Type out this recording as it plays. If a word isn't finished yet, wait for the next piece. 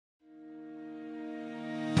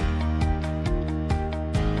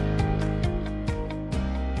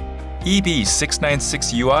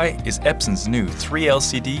EB-696Ui is Epson's new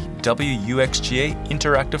 3LCD WUXGA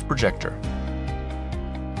interactive projector.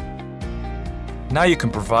 Now you can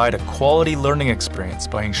provide a quality learning experience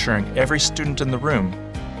by ensuring every student in the room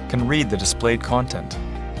can read the displayed content.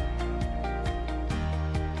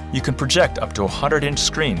 You can project up to a 100-inch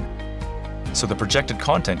screen, so the projected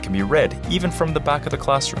content can be read even from the back of the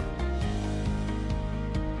classroom.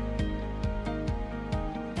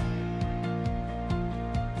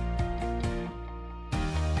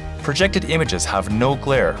 Projected images have no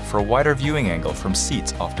glare for a wider viewing angle from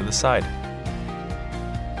seats off to the side.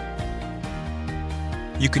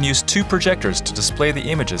 You can use two projectors to display the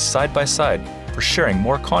images side by side for sharing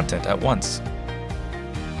more content at once.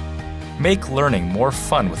 Make learning more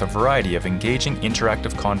fun with a variety of engaging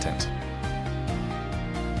interactive content.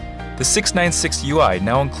 The 696Ui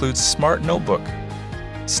now includes Smart Notebook.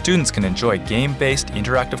 Students can enjoy game-based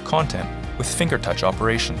interactive content with finger touch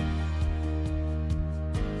operation.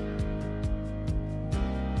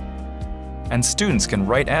 And students can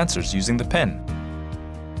write answers using the pen.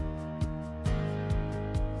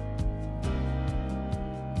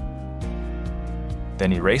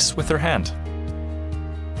 Then erase with their hand.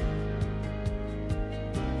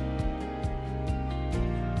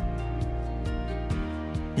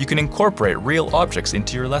 You can incorporate real objects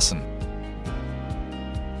into your lesson.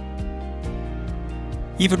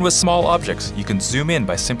 Even with small objects, you can zoom in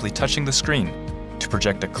by simply touching the screen to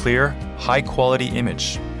project a clear, high-quality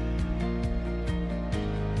image.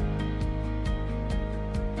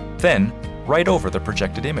 Then, write over the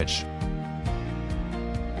projected image.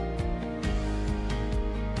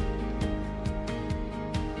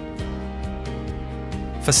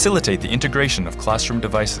 Facilitate the integration of classroom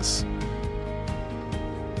devices.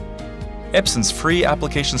 Epson's free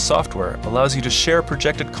application software allows you to share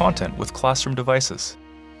projected content with classroom devices.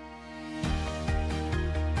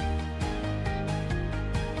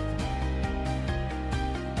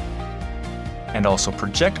 And also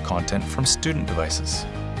project content from student devices.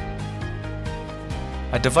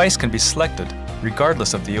 A device can be selected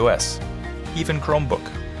regardless of the OS, even Chromebook.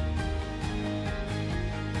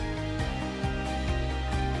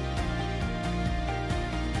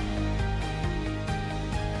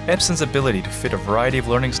 Epson's ability to fit a variety of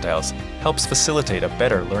learning styles helps facilitate a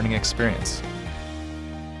better learning experience.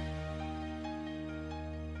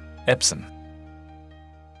 Epson.